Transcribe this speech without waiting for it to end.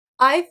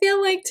I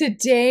feel like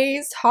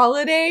today's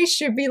holiday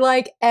should be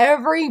like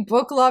every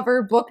book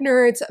lover, book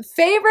nerd's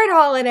favorite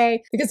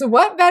holiday, because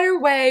what better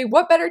way,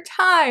 what better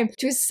time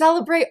to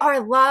celebrate our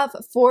love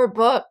for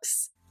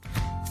books?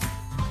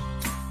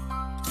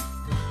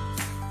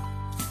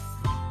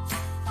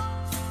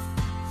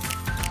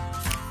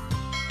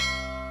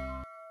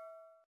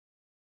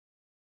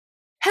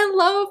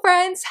 Hello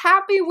friends,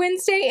 happy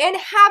Wednesday and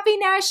happy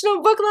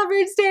National Book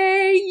Lovers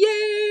Day!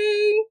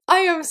 Yay! I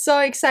am so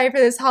excited for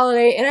this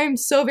holiday, and I'm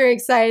so very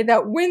excited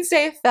that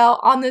Wednesday fell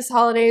on this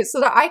holiday so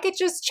that I could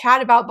just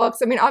chat about books.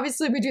 I mean,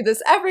 obviously we do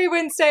this every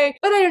Wednesday,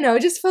 but I don't know,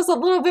 it just feels a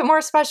little bit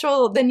more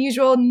special than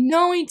usual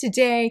knowing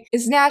today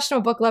is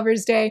National Book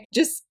Lovers Day.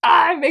 Just,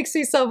 it makes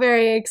me so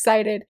very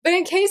excited. But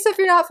in case if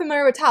you're not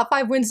familiar with Top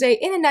 5 Wednesday,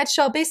 in a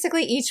nutshell,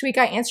 basically each week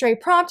I answer a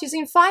prompt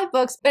using 5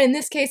 books, but in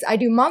this case I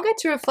do manga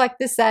to reflect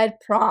the said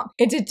prompt.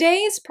 And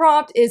today's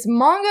prompt is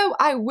manga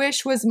I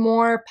wish was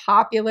more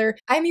popular.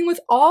 I mean, with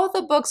all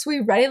the books we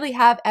readily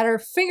have at our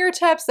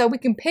fingertips that we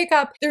can pick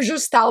up, there's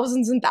just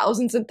thousands and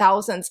thousands and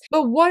thousands.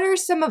 But what are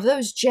some of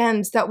those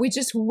gems that we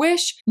just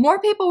wish more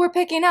people were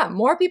picking up,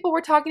 more people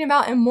were talking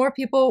about, and more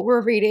people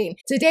were reading?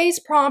 Today's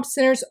prompt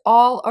centers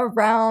all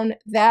around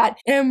that.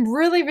 And I'm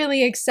really,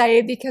 really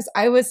excited because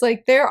I was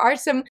like, there are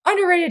some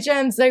underrated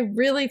gems that I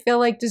really feel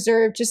like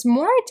deserve just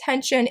more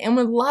attention and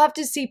would love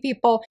to see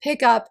people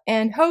pick up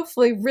and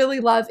hopefully really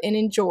love and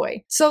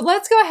enjoy. So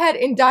let's go ahead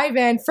and dive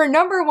in. For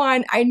number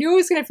 1, I knew I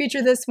was going to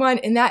feature this one,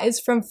 and that is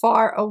From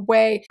Far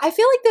Away. I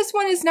feel like this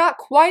one is not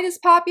quite as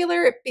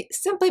popular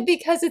simply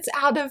because it's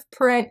out of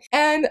print,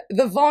 and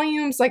the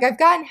volumes, like I've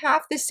gotten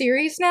half the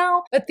series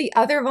now, but the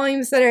other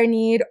volumes that I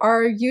need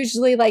are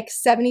usually like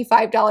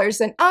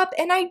 $75 and up,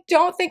 and I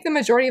don't think the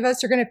majority of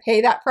us are going to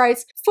pay that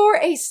price for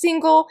a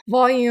single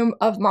volume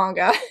of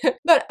manga.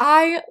 But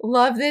I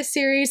love this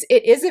series.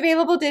 It is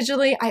available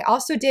digitally. I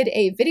also did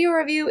a video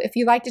review if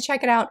you like to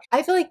check it out.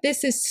 I feel like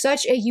this is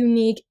such a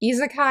unique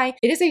isekai.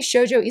 It is a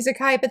shoujo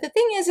isekai, but the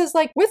thing is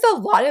like with a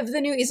lot of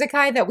the new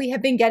isekai that we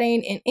have been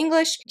getting in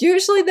English,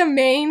 usually the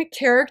main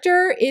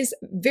character is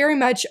very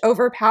much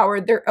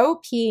overpowered. They're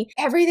OP.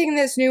 Everything in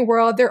this new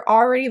world, they're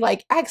already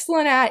like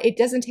excellent at. It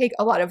doesn't take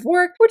a lot of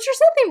work, which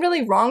there's nothing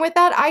really wrong with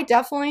that. I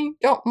definitely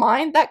don't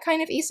mind that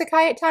kind of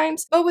isekai at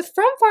times. But with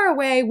From Far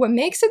Away, what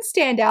makes it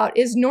stand out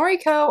is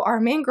Noriko, our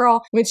main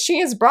girl, when she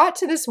is brought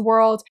to this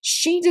world,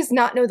 she does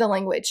not know the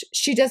language.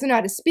 She doesn't know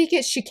how to speak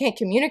it. She can't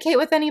communicate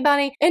with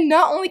anybody. And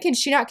not only can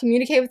she not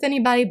communicate with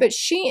anybody, but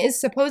she is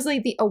supposedly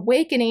the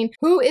awakening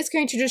who is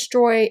going to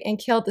destroy and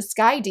kill the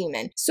sky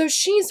demon. So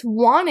she's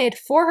wanted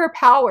for her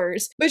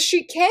powers, but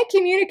she can't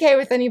communicate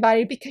with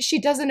anybody because she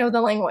doesn't know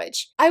the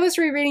language. I was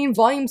rereading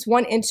volumes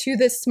 1 and 2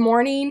 this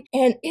morning,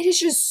 and it is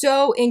just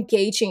so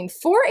engaging.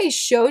 For a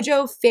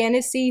shoujo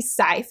fantasy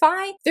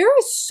sci-fi, there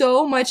is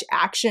so much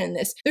action in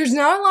this. There's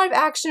not a lot of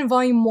action in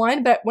volume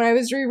 1, but when I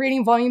was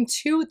rereading volume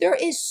 2, there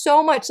is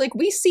so much. Like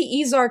we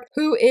see Izark,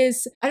 who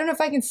is, I don't know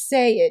if I can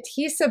say it,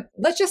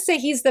 let's just say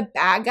he's the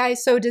bad guy,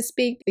 so to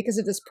speak, because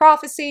of this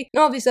prophecy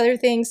and all these other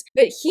things,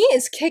 but he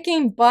is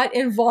kicking butt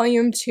in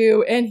volume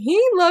 2 and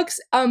he looks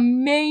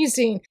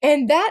amazing.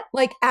 And that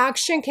like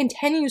action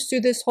continues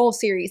through this whole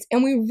series,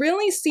 and we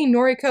really see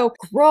Noriko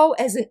grow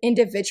as an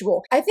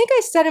individual. I think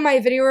I said in my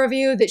video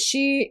review that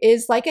she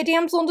is like a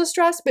damsel in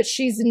distress, but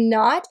she's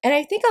not, and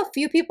I think a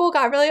few people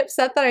got really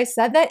upset that I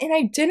said that, and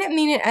I didn't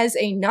mean it as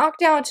a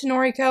knockdown to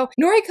Noriko.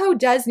 Noriko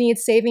does need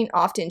saving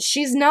often.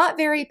 She's not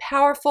very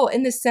powerful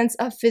in the sense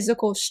of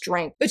physical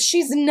strength, but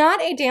she's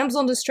not a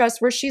damsel in distress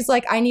where she's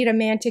like, I need a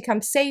man to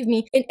come save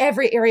me in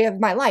every area of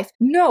my life.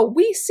 No,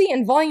 we see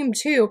in volume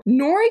 2,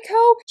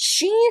 Noriko,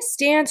 she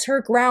stands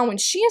her ground. When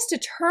she is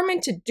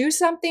determined to do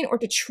something or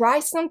to try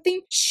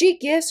something, she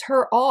gives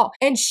her all.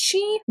 And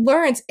she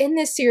learns in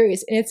this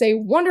series, and it's a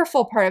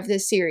wonderful part of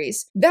this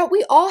series, that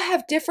we all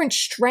have different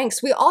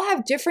strengths. We all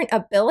have different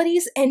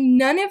abilities, and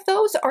none of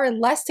those are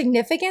less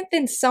significant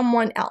than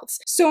someone else.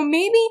 So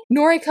maybe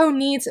Noriko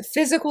needs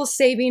physical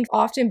saving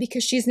often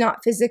because she's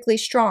not physically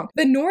strong.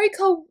 But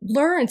Noriko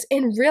learns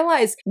and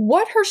realizes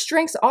what her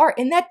strengths are,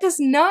 and that does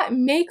not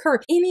make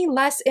her any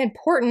less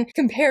important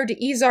compared to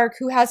Izark,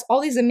 who has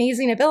all these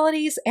amazing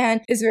abilities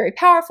and is very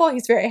powerful.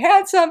 He's very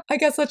handsome. I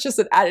guess that's just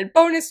an added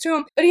bonus to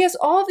him. But he has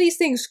all of these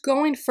things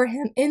going for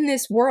him in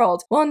this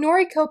world. While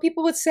Noriko,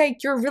 people would say,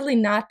 you're really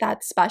not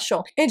that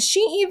special. And she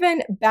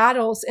even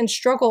battles and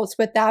struggles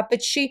with that,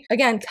 but she,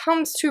 again,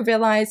 comes to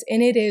realize,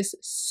 and it is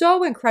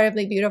so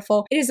incredibly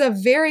beautiful. It is a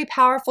very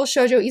powerful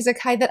shoujo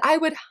isekai that I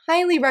would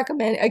highly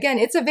recommend. Again,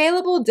 it's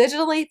available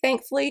digitally,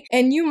 thankfully,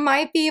 and you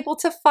might be able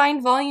to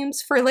find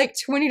volumes for like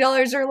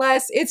 $20 or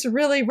less. It's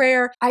really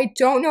rare. I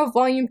don't know if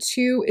volume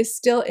 2 is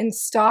still in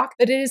stock,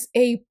 but it is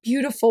a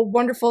beautiful,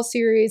 wonderful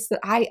series that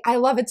I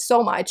love it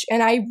so much,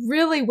 and I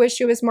really wish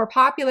it was more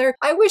popular.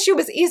 I wish it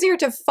was easier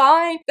to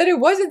find, that it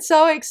wasn't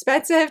so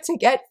expensive to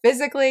get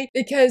physically,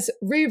 because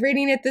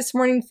rereading it this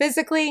morning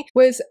physically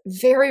was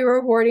very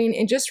rewarding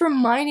and just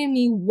reminded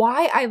me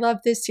why I love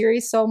this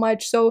series so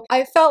much. So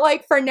I felt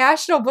like for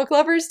National Book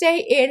Lovers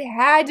Day, it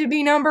had to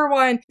be number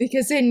one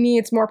because it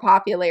needs more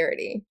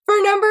popularity. For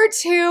number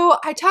 2,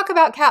 I talk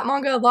about cat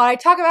manga a lot. I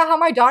talk about how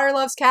my daughter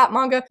loves cat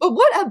manga, but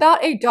what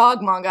about a dog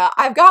manga?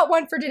 I've got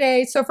one for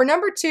today. So for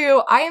number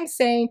 2, I am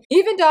saying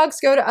Even Dogs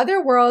Go to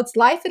Other Worlds,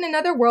 Life in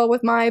Another World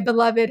with My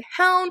Beloved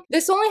Hound.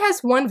 This only has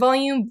 1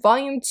 volume.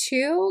 Volume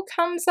 2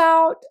 comes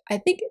out, I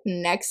think,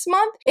 next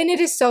month, and it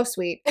is so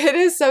sweet. It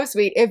is so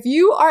sweet. If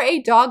you are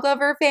a dog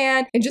lover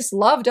fan and just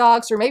love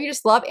dogs, or maybe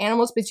just love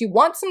animals, but you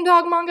want some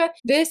dog manga,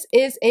 this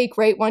is a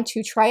great one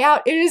to try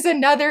out. It is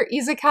another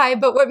isekai,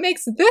 but what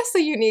makes this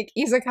a unique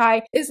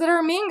isekai is that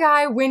our main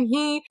guy, when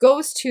he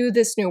goes to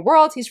this new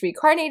world, he's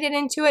reincarnated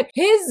into it.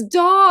 His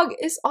dog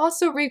is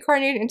also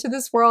reincarnated into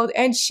this world,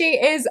 and she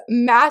is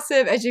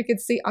massive, as you can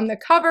see on the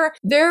cover.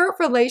 Their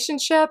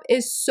relationship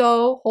is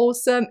so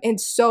wholesome and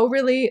so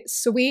really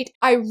sweet.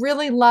 I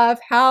really love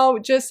how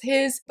just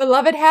his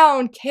beloved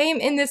hound came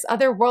in this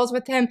other world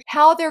with him,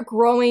 how they're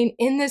growing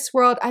in this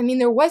world. I mean,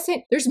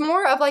 there's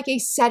more of like a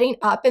setting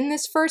up in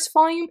this first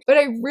volume, but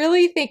I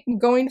really think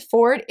going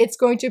forward, it's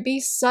going to be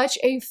such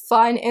a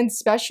fun and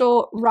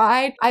special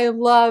ride. I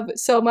love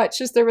so much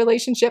just the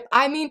relationship.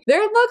 I mean,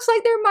 there looks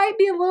like there might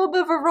be a little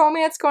bit of a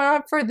romance going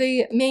on for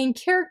the main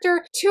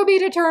character, to be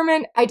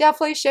determined. I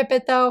definitely ship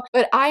it though,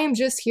 but I am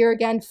just here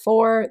again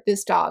for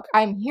this dog.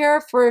 I'm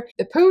here for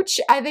the pooch,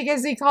 I think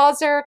as he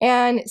calls her,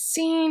 and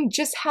seeing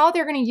just how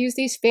they're going to use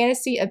these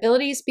fantasy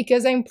abilities,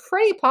 because I'm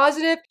pretty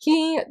positive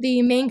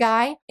the main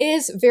guy,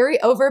 is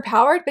very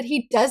overpowered, but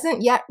he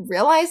doesn't yet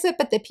realize it,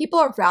 but the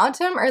people around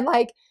him are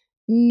like,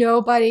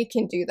 nobody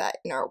can do that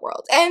in our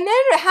world. And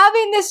then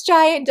having this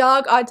giant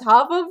dog on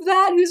top of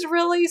that who's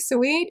really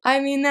sweet, I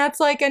mean, that's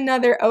like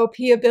another OP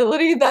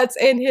ability that's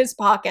in his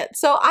pocket.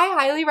 So I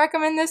highly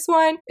recommend this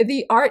one.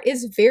 The art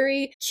is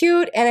very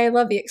cute, and I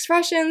love the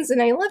expressions,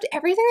 and I loved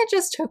everything that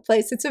just took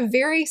place. It's a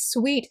very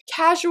sweet,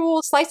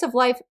 casual, slice of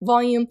life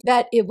volume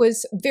that it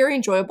was very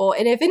enjoyable.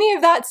 And if any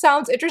of that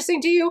sounds interesting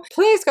to you,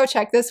 please go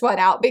check this one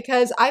out,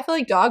 because I feel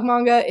like dog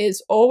manga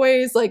is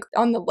always like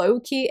on the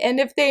low-key end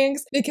of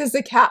things, because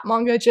the cat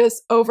manga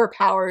just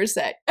overpowers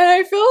it. And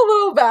I feel a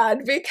little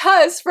bad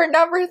because for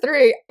number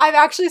 3, I'm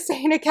actually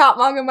saying a cat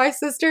manga, My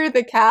Sister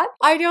the Cat.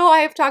 I know I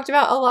have talked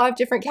about a lot of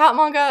different cat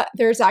manga.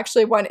 There's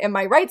actually one in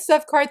my Right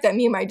Stuff cart that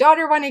me and my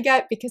daughter want to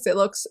get because it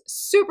looks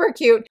super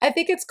cute. I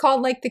think it's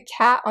called like The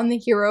Cat on the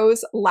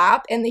Hero's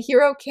Lap, and the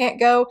hero can't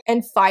go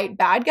and fight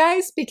bad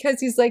guys because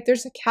he's like,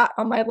 there's a cat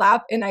on my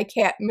lap and I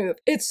can't move.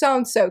 It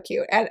sounds so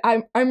cute, and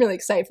I'm really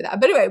excited for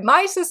that. But anyway,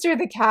 My Sister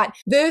the Cat,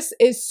 this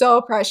is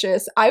so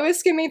precious. I was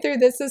skimming through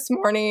this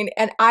morning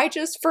and I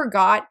just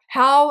forgot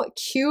how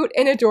cute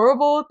and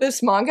adorable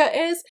this manga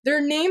is.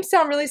 Their names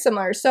sound really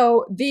similar.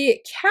 So the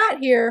cat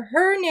here,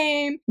 her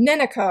name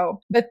Neneko,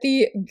 but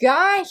the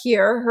guy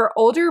here, her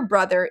older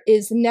brother,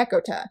 is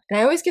Nekota. And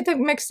I always get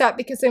them mixed up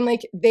because I'm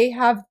like, they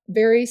have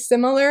very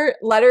similar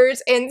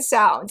letters and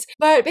sounds.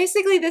 But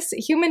basically this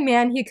human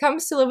man, he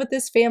comes to live with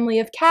this family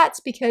of cats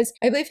because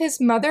I believe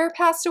his mother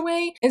passed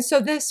away. And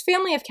so this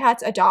family of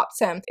cats adopts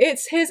him.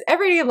 It's his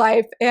everyday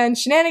life and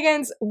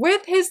shenanigans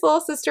with his little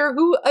sister,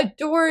 who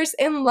adores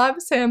and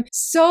loves him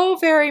so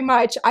very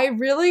much. I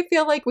really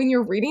feel like when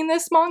you're reading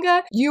this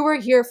manga, you are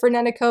here for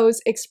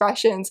Neneko's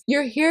expressions.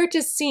 You're here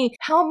to see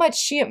how much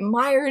she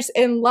admires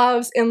and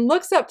loves and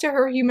looks up to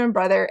her human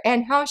brother,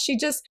 and how she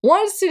just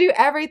wants to do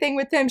everything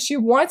with him. She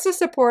wants to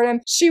support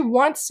him. She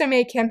wants to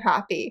make him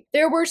happy.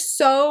 There were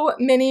so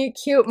many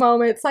cute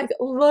moments. Like,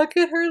 look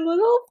at her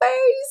little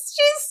face.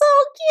 She's so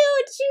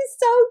cute. She's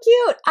so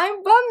cute.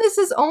 I'm bummed this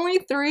is only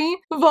 3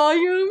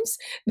 volumes.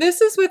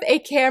 This is with a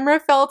camera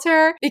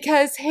filter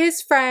because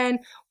his friend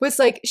was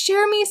like,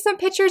 share me some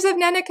pictures of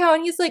Neneko,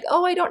 and he's like,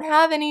 oh, I don't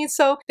have any.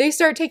 So they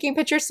start taking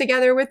pictures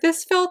together with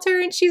this filter,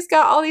 and she's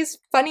got all these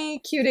funny,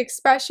 cute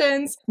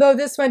expressions. Though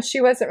this one, she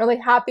wasn't really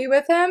happy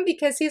with him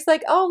because he's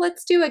like, oh,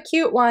 let's do a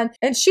cute one.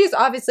 And she's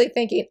obviously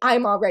thinking,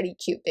 I'm already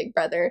cute, big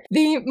brother.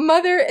 The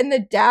mother and the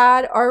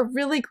dad are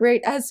really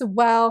great as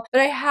well.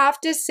 But I have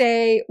to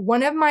say,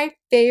 one of my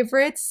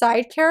favorite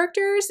side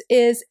characters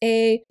is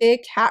a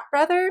big cat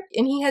brother,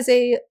 and he has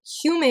a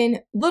human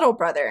little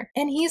brother.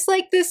 And he's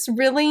like this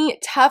really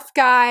tough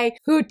guy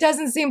who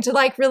doesn't seem to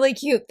like really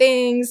cute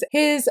things.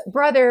 His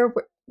brother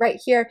right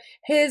here,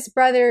 his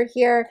brother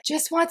here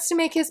just wants to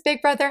make his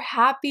big brother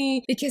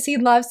happy because he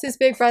loves his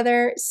big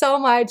brother so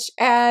much.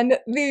 And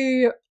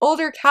the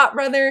older cat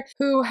brother,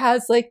 who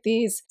has like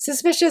these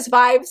suspicious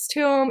vibes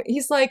to him,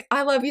 he's like,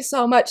 I love you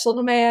so much,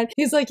 little man.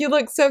 He's like, you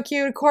look so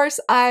cute. Of course,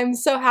 I'm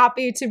so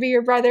happy to be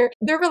your brother.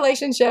 Their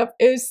relationship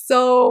is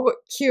so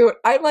cute.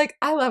 I'm like,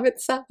 I love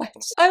it so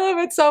much. I love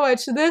it so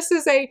much. This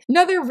is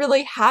another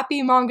really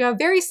happy manga,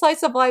 very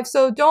slice of life.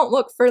 So don't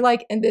look for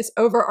like in this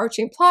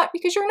overarching plot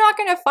because you're not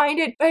going to find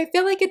it it, but I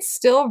feel like it's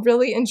still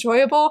really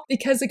enjoyable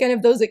because again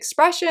of those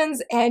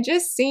expressions and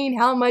just seeing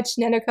how much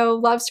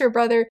Neneko loves her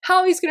brother,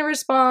 how he's going to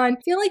respond.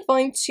 I feel like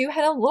volume 2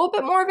 had a little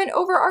bit more of an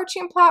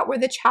overarching plot where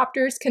the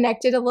chapters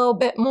connected a little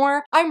bit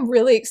more. I'm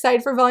really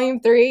excited for volume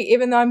 3,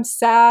 even though I'm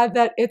sad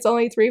that it's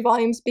only 3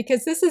 volumes,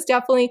 because this is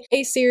definitely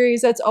a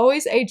series that's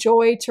always a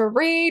joy to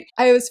read.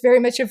 I was very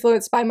much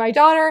influenced by my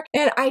daughter,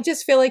 and I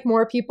just feel like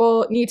more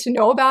people need to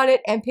know about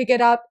it and pick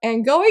it up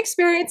and go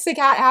experience the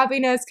cat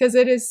happiness because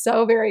it is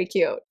so very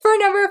cute. For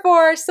number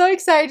 4, so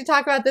excited to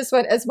talk about this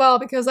one as well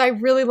because I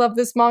really love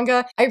this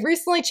manga. I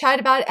recently chatted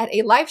about it at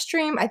a live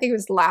stream, I think it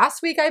was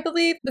last week I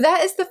believe, but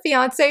that is The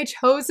Fiancé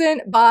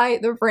Chosen by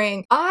The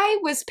Ring. I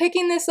was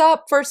picking this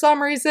up for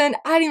some reason,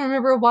 I don't even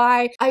remember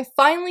why. I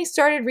finally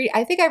started reading,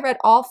 I think I read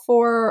all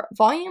 4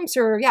 volumes,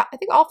 or yeah, I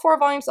think all 4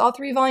 volumes, all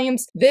 3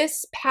 volumes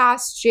this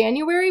past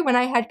January when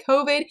I had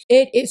COVID.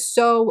 It is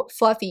so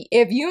fluffy.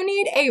 If you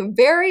need a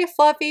very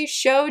fluffy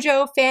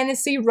shoujo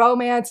fantasy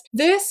romance,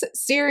 this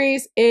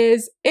series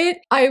is it.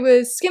 I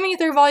was skimming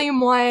through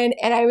volume 1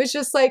 and I was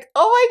just like,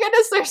 oh my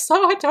goodness, they're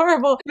so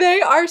adorable.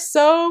 They are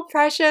so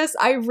precious.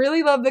 I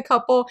really love the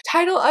couple.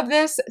 Title of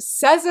this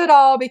says it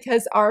all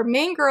because our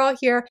main girl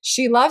here,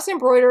 she loves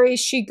embroidery.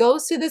 She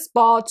goes to this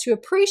ball to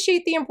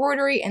appreciate the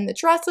embroidery and the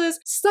dresses.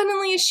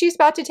 Suddenly, she's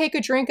about to take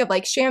a drink of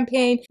like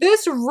champagne.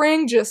 This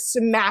ring just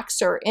smacks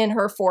her in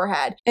her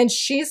forehead. And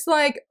she's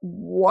like,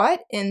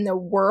 what in the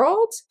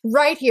world?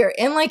 Right here.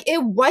 And like,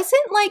 it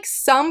wasn't like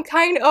some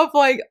kind of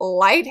like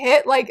light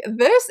hit. Like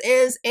this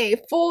is a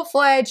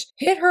full-fledged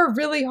hit her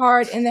really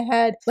hard in the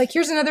head. Like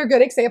here's another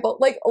good example.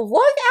 Like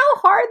look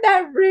how hard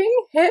that ring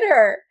hit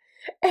her.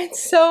 And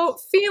so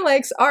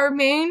Felix, our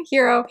main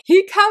hero,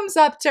 he comes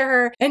up to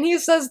her and he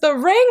says, the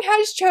ring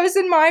has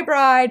chosen my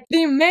bride.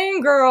 The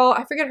main girl,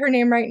 I forget her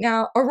name right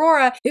now,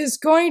 Aurora, is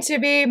going to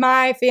be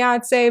my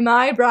fiance,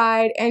 my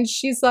bride. And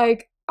she's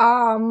like,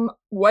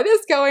 what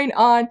is going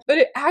on? But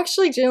it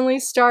actually generally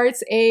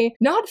starts a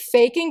not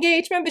fake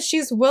engagement, but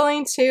she's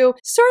willing to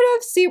sort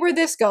of see where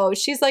this goes.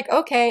 She's like,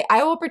 okay,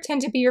 I will pretend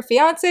to be your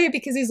fiance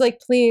because he's like,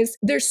 please,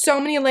 there's so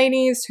many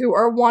ladies who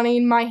are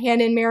wanting my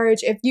hand in marriage.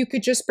 If you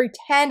could just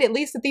pretend at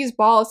least at these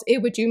balls,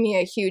 it would do me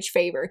a huge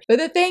favor. But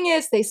the thing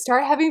is, they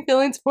start having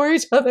feelings for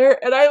each other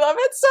and I love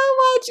it so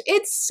much.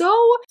 It's so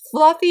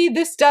fluffy.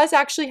 This does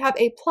actually have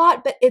a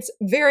plot, but it's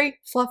very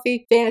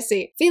fluffy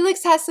fantasy.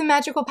 Felix has some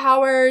magical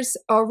powers.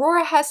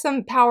 Aurora has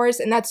some powers,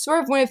 and that's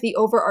sort of one of the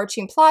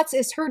overarching plots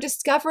is her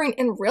discovering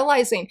and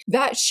realizing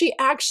that she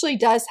actually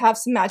does have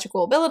some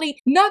magical ability.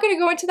 Not going to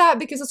go into that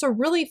because it's a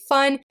really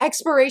fun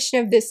exploration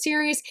of this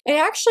series, and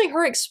actually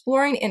her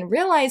exploring and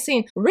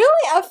realizing really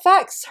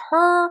affects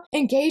her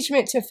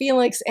engagement to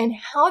Felix and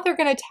how they're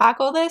going to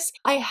tackle this.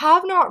 I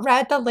have not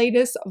read the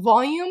latest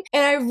volume,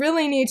 and I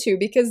really need to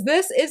because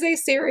this is a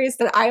series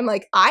that I'm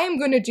like, I am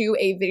going to do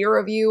a video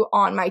review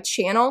on my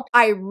channel.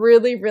 I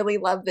really, really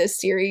love this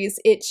series.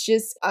 It's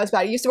just, I was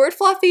about to use the word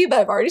fluffy, but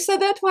I've already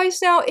said that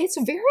twice now. It's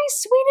very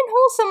sweet and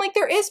wholesome. Like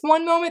there is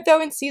one moment though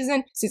in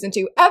season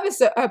 2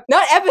 episode,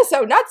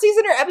 not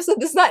season or episode,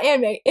 this is not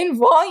anime, in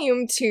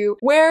volume 2,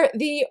 where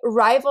the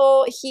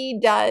rival, he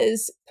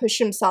does push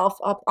himself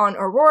up on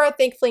Aurora.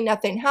 Thankfully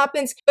nothing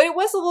happens, but it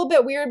was a little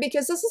bit weird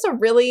because this is a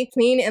really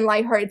clean and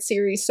lighthearted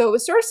series. So it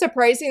was sort of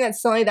surprising that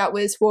suddenly that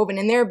was woven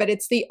in there, but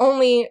it's the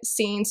only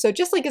scene. So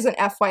just like as an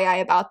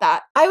FYI about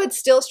that, I would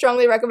still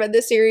strongly recommend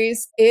this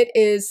series. It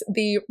is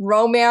the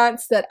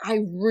romance that I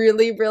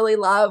really, really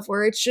love,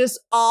 where it's just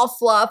all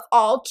fluff,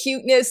 all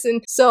cuteness.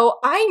 And so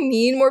I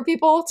need more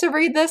people to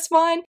read this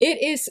one.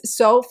 It is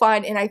so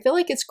fun. And I feel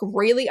like it's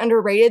greatly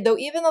underrated, though,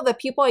 even though the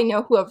people I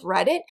know who have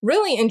read it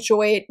really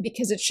enjoy it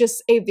because it's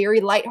just a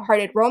very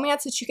lighthearted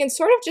romance that you can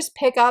sort of just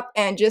pick up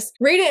and just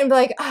read it and be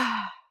like,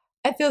 ah,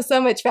 I feel so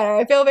much better.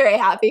 I feel very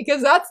happy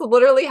because that's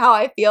literally how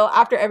I feel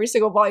after every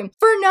single volume.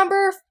 For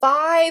number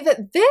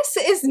 5, this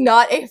is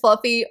not a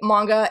fluffy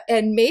manga,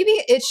 and maybe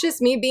it's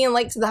just me being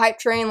late to the hype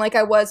train like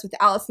I was with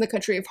Alice in the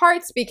Country of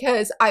Hearts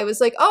because I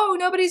was like, oh,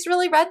 nobody's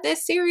really read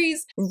this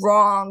series.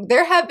 Wrong.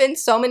 There have been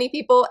so many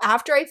people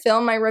after I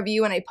filmed my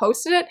review and I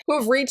posted it who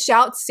have reached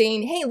out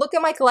saying, hey, look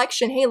at my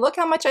collection. Hey, look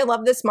how much I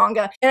love this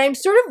manga. And I'm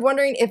sort of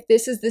wondering if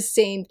this is the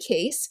same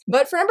case.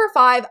 But for number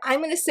 5, I'm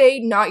going to say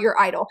Not Your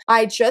Idol.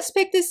 I just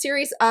picked this series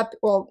up,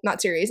 well,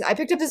 not series, I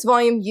picked up this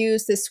volume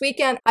used this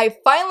weekend. I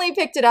finally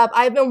picked it up.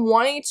 I've been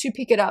wanting to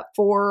pick it up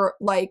for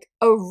like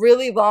a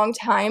really long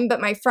time, but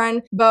my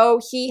friend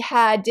Bo, he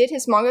did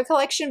his manga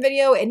collection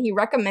video and he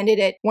recommended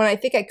it when I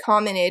think I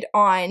commented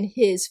on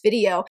his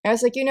video. And I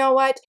was like, you know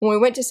what? When we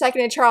went to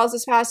Second and Charles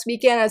this past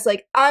weekend, I was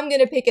like, I'm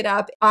gonna pick it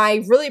up.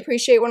 I really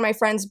appreciate when my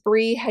friends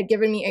Bree had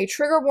given me a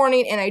trigger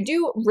warning, and I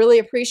do really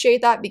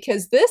appreciate that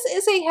because this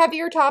is a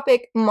heavier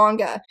topic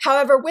manga.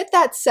 However, with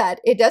that said,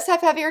 it does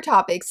have heavier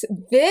topics.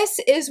 This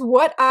is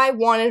what I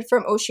wanted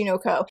from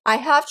Oshinoko. I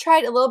have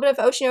tried a little bit of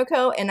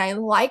Oshinoko and I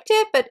liked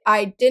it, but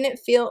I didn't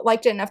feel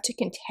liked it enough to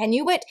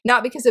continue it,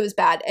 not because it was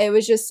bad. It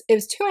was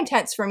too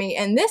intense for me.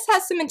 And this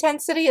has some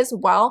intensity as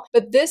well,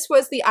 but this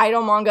was the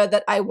idol manga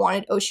that I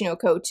wanted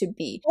Oshinoko to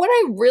be. What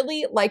I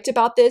really liked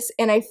about this,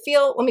 and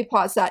let me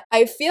pause that.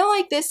 I feel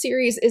like this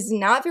series is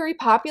not very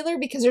popular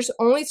because there's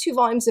only 2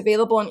 volumes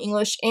available in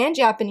English and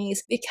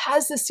Japanese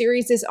because the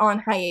series is on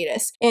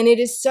hiatus. And it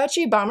is such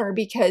a bummer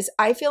because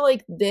I feel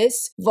like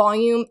this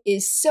volume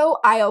is so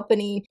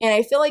eye-opening, and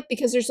I feel like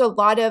because there's a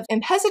lot of,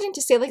 I'm hesitant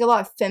to say like a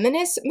lot of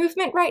feminist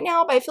movement right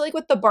now, but I feel like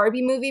with the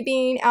Barbie movie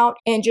being out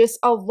and just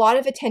a lot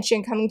of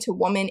attention coming to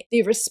women,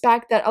 the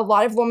respect that a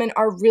lot of women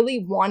are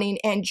really wanting,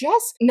 and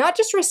just not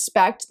just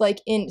respect like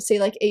in say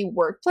like a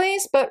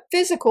workplace, but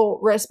physical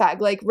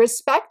respect, like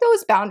respect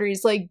those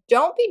boundaries. Like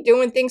don't be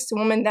doing things to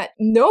women that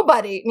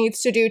nobody needs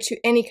to do to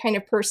any kind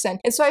of person.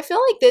 And so I feel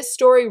like this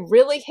story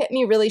really hit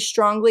me really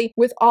strongly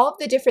with all of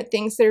the different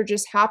things that are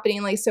just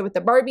happening. Like I said, with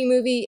the Barbie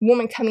movie,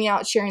 women coming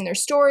out, sharing their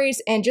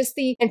stories, and just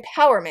the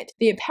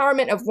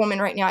empowerment of women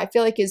right now, I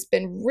feel like has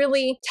been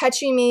really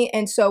touching me.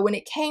 And so when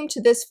it came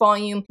to this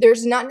volume,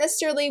 there's not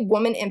necessarily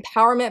woman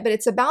empowerment, but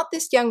it's about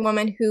this young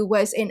woman who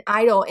was an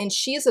idol and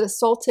she's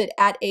assaulted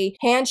at a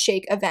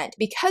handshake event.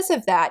 Because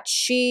of that,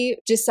 she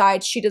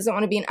decides she doesn't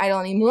want to be an idol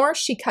anymore.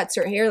 She cuts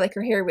her hair, like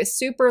her hair was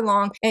super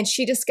long, and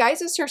she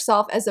disguises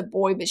herself as a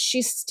boy, but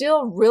she's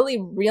still really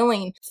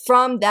reeling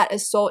from that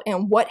assault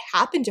and what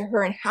happened to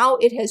her and how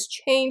it has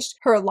changed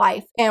her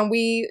life. And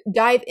we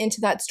dive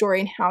into that story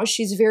and how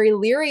she's very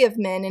leery of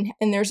men,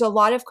 and there's a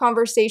lot of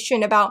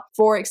conversation about,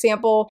 for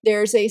example,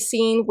 there's a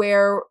scene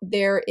where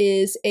there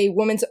is a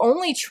women's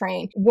only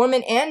train.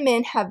 Women and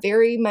men have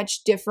very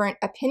much different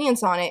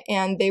opinions on it,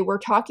 and they were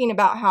talking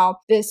about how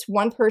this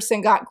one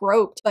person got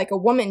groped like a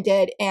woman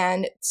did,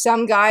 and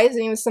some guys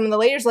and even some of the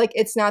ladies like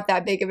it's not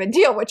that big of a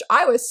deal, which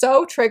I was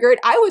so triggered.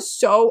 I was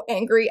so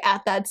angry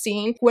at that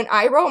scene. When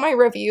I wrote my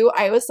review,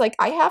 I was like,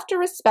 I have to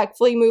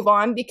respectfully move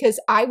on because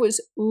I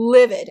was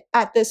livid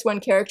at this one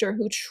character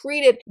who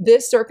treated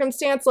this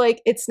circumstance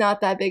like it's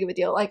not that big of a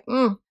deal. Like,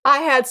 I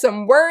had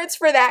some words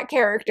for that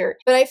character.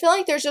 But I feel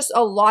like there's just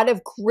a lot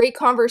of great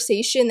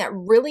conversation that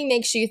really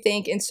makes you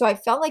think. And so I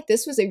felt like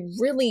this was a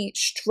really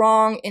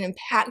strong and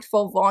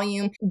impactful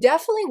volume.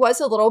 Definitely was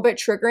a little bit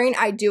triggering.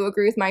 I do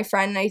agree with my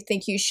friend, and I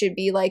think you should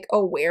be like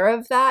aware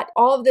of that.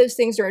 All of those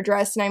things are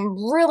addressed, and I'm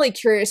really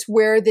curious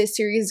where this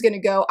series is going to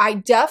go. I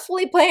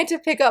definitely plan to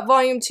pick up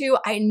volume 2.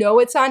 I know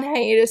it's on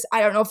hiatus.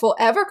 I don't know if we'll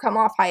ever come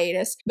off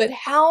hiatus, but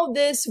how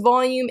this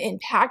volume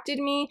impacted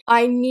me,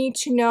 I need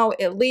to know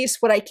at least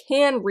what I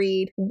can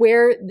read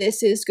where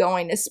this is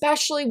going,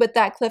 especially with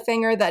that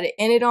cliffhanger that it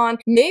ended on.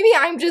 Maybe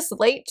I'm just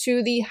late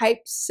to the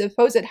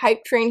supposed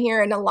hype train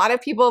here, and a lot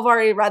of people have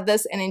already read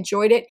this and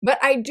enjoyed it, but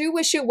I do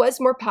wish it was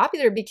more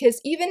popular,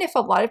 because even if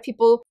a lot of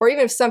people, or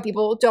even if some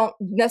people don't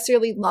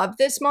necessarily love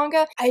this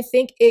manga, I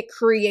think it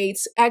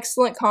creates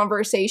excellent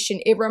conversation.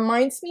 It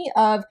reminds me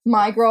of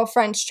My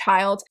Girlfriend's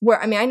Child,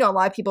 where, I mean, I know a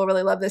lot of people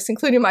really love this,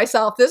 including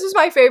myself. This was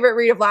my favorite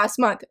read of last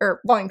month,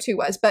 or volume 2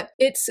 was, but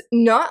it's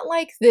not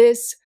like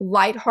this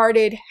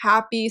lighthearted,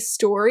 happy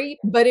story,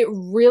 but it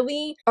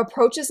really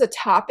approaches a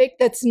topic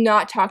that's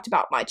not talked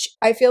about much.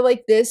 I feel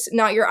like this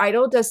Not Your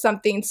Idol does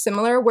something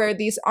similar, where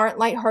these aren't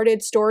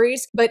lighthearted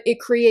stories, but it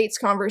creates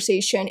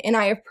conversation, and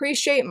I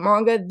appreciate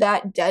manga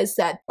that does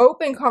that.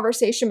 Open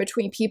conversation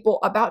between people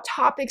about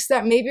topics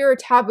that maybe are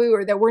taboo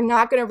or that we're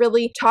not going to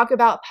really talk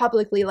about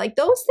publicly. Like,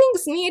 those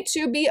things need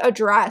to be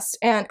addressed,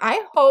 and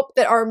I hope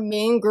that our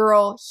main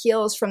girl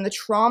heals from the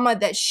trauma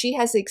that she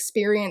has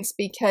experienced,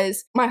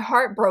 because my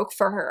heart broke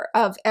for her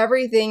of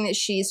everything that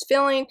she's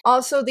feeling.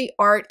 Also, the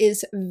art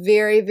is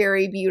very,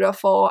 very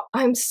beautiful.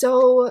 I'm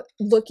so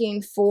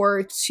looking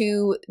forward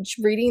to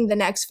reading the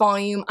next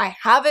volume. I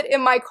have it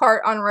in my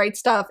cart on Right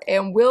Stuff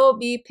and will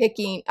be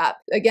picking up.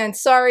 Again,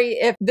 sorry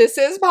if this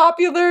is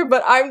popular,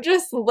 but I'm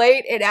just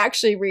late in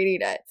actually reading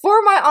it.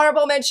 For my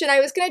honorable mention, I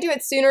was going to do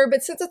it sooner,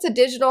 but since it's a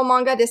digital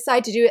manga, I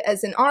decided to do it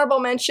as an honorable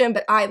mention.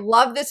 But I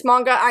love this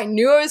manga. I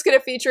knew I was going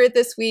to feature it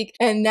this week,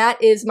 and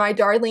that is My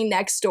Darling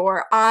Next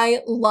Door.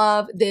 I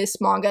love this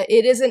manga.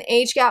 It is an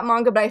age gap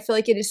manga, but I feel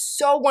like it is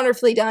so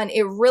wonderfully done.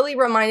 It really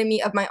reminded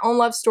me of my own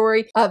love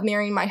story of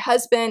marrying my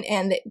husband,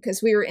 and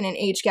because we were in an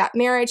age gap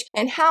marriage,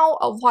 and how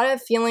a lot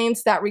of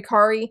feelings that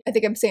Rikari, I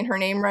think I'm saying her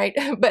name right,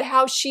 but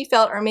how she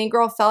felt, our main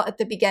girl felt at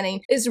the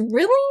beginning, is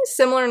really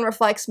similar and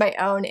reflects my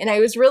own. And I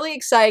was really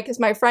excited because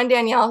my friend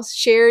Danielle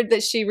shared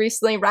that she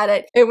recently read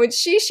it, and when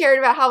she shared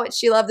about how much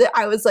she loved it,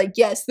 I was like,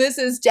 yes, this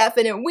is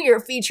definite. We are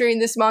featuring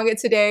this manga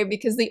today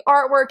because the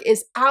artwork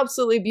is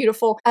absolutely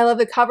beautiful. I love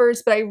the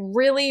covers, but I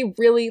really,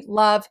 really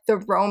love the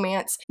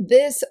romance.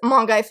 This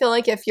manga, I feel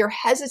like if you're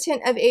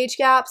hesitant of age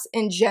gaps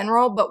in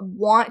general, but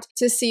want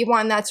to see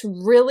one that's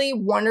really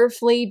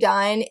wonderfully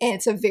done, and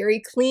it's a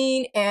very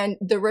clean, and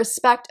the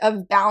respect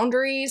of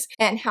boundaries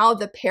and how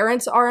the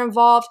parents are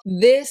involved,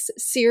 this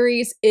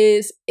series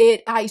is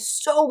it. I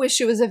so wish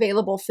it was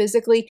available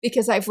physically,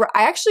 because I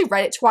actually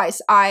read it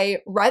twice. I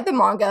read the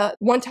manga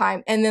one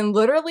time, and then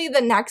literally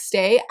the next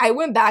day I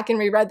went back and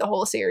reread the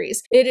whole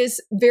series. It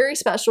is very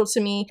special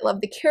to me. I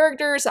love the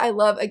characters. I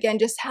love, again,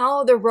 just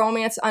how the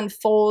romance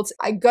unfolds.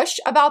 I gush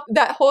about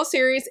that whole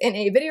series in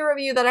a video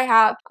review that I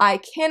have. I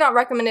cannot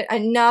recommend it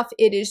enough.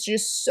 It is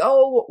just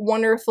so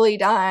wonderfully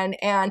done,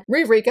 and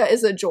Ririka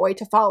is a joy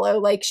to follow.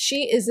 Like,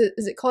 she is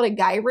it called a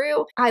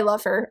Gairu? I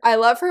love her. I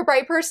love her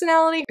bright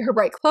personality, her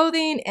bright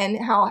clothing,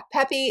 and how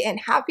peppy and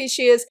happy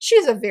she is.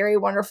 She's a very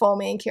wonderful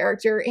main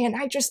character, and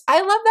I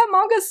love that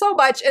manga so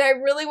much, and I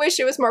really wish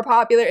it was more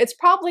popular. It's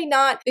probably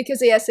not,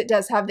 because yes, it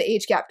does have the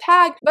age gap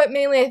tag, but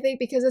mainly I think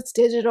because it's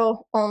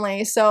digital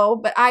only. So,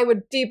 but I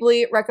would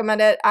deeply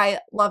recommend it. I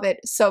love it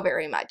so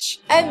very much.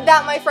 And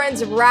that, my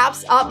friends,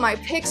 wraps up my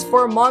picks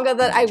for manga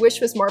that I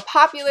wish was more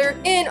popular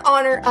in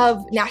honor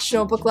of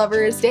National Book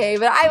Lovers Day.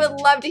 But I would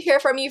love to hear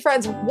from you,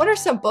 friends. What are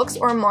some books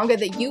or manga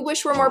that you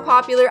wish were more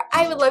popular?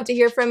 I would love to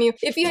hear from you.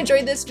 If you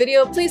enjoyed this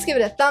video, please give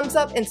it a thumbs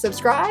up and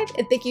subscribe.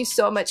 And thank you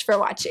so much for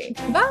watching.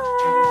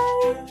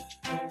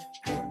 Bye!